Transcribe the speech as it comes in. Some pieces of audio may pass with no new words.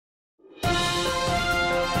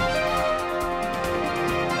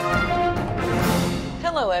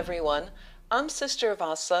everyone. I'm Sister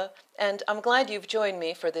Vassa, and I'm glad you've joined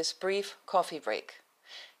me for this brief coffee break.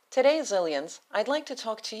 Today, Zillions, I'd like to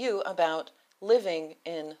talk to you about living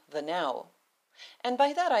in the now. And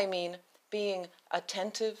by that I mean being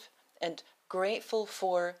attentive and grateful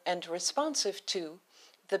for and responsive to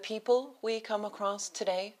the people we come across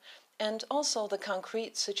today, and also the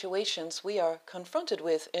concrete situations we are confronted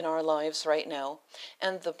with in our lives right now,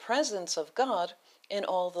 and the presence of God in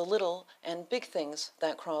all the little and big things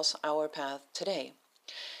that cross our path today.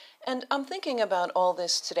 And I'm thinking about all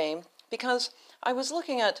this today because I was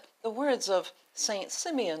looking at the words of Saint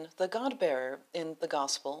Simeon, the God-bearer in the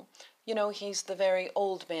Gospel. You know, he's the very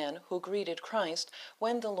old man who greeted Christ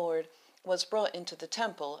when the Lord was brought into the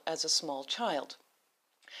temple as a small child.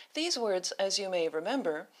 These words, as you may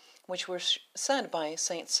remember, which were said by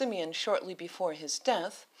Saint Symeon shortly before his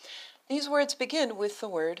death, these words begin with the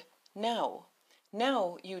word now.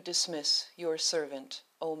 Now you dismiss your servant,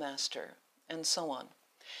 O Master, and so on.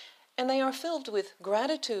 And they are filled with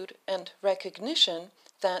gratitude and recognition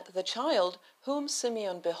that the child whom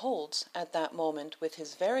Simeon beholds at that moment with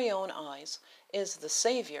his very own eyes is the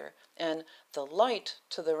Saviour and the light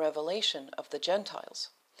to the revelation of the Gentiles.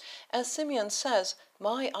 As Simeon says,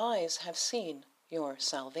 "My eyes have seen your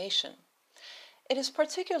salvation." It is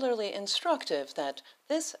particularly instructive that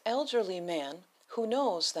this elderly man, who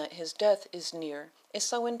knows that his death is near, is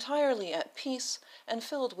so entirely at peace and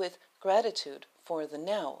filled with gratitude for the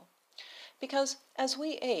now. Because as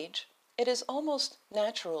we age, it is almost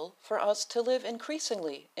natural for us to live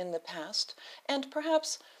increasingly in the past and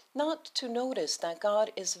perhaps not to notice that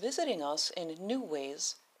God is visiting us in new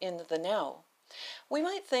ways in the now. We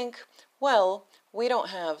might think, well, we don't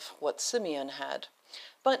have what Simeon had,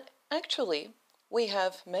 but actually we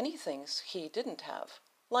have many things he didn't have,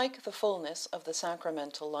 like the fullness of the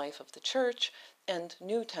sacramental life of the Church and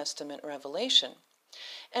New Testament revelation.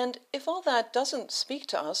 And if all that doesn't speak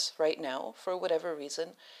to us right now, for whatever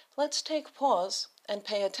reason, let's take pause and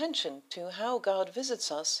pay attention to how God visits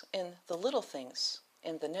us in the little things,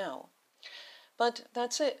 in the now. But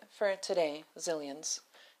that's it for today, Zillions.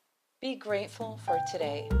 Be grateful for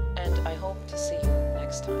today, and I hope to see you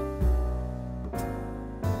next time.